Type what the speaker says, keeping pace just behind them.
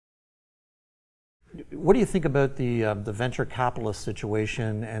what do you think about the venture capitalist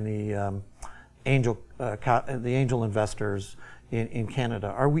situation and the angel investors in Canada?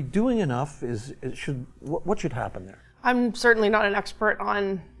 Are we doing enough? What should happen there? I'm certainly not an expert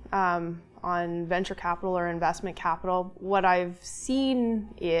on venture capital or investment capital. What I've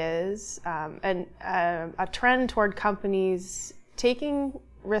seen is a trend toward companies taking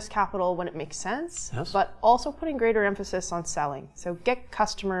risk capital when it makes sense, yes, but also putting greater emphasis on selling. So get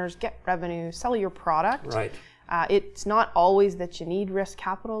customers, get revenue, sell your product. Right. It's not always that you need risk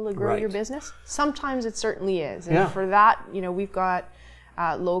capital to grow right. your business. Sometimes it certainly is. And yeah. for that, we've got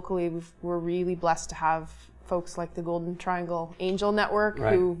locally, we're really blessed to have folks like the Golden Triangle Angel Network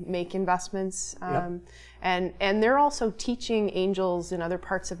right. who make investments. Yep. And they're also teaching angels in other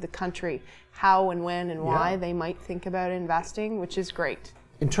parts of the country how and when and why yeah. they might think about investing, which is great.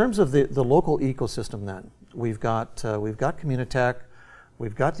 In terms of the local ecosystem then, we've got Communitech,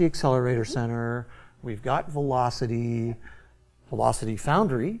 we've got the Accelerator Center, we've got Velocity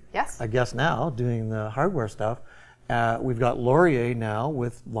Foundry, yes. I guess now, doing the hardware stuff. We've got Laurier now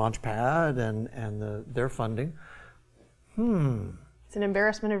with Launchpad and their funding. It's an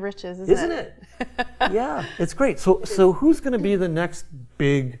embarrassment of riches, isn't it? Yeah, it's great. So who's going to be the next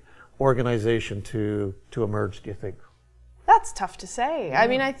big organization to emerge, do you think? That's tough to say. Yeah. I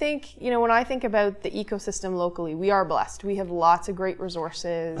mean, I think, when I think about the ecosystem locally, we are blessed. We have lots of great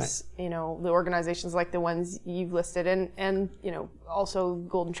resources, right. The organizations like the ones you've listed and also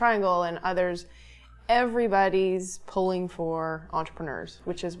Golden Triangle and others. Everybody's pulling for entrepreneurs,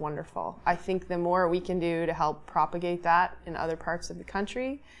 which is wonderful. I think the more we can do to help propagate that in other parts of the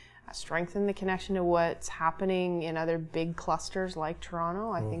country, strengthen the connection to what's happening in other big clusters like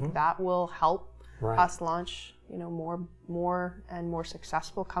Toronto, I think that will help right. us launch more and more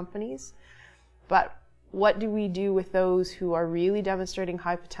successful companies. But what do we do with those who are really demonstrating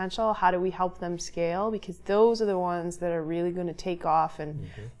high potential? How do we help them scale? Because those are the ones that are really going to take off and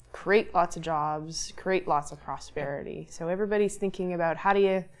create lots of jobs, create lots of prosperity. So everybody's thinking about how do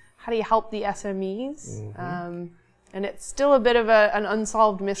you help the SMEs? And it's still a bit of an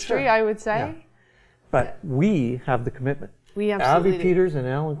unsolved mystery, sure. I would say. Yeah. But we have the commitment. We absolutely Avvey Peters and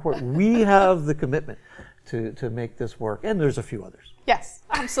Alan Court, we have the commitment to make this work. And there's a few others. Yes,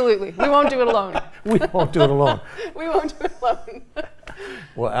 absolutely. We won't do it alone. We won't do it alone. We won't do it alone.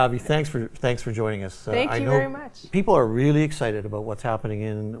 Well, Avvey, thanks for joining us. Thank you very much. People are really excited about what's happening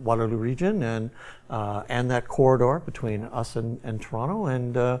in Waterloo Region and that corridor between us and Toronto,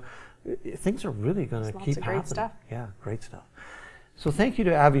 and things are really going to keep happening. Great stuff. Yeah, great stuff. So thank you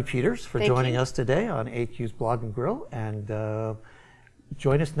to Avvey Peters for joining us today on AQ's Blog and Grill, and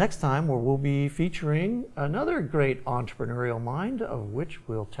join us next time where we'll be featuring another great entrepreneurial mind, of which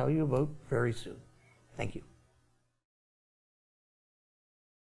we'll tell you about very soon. Thank you.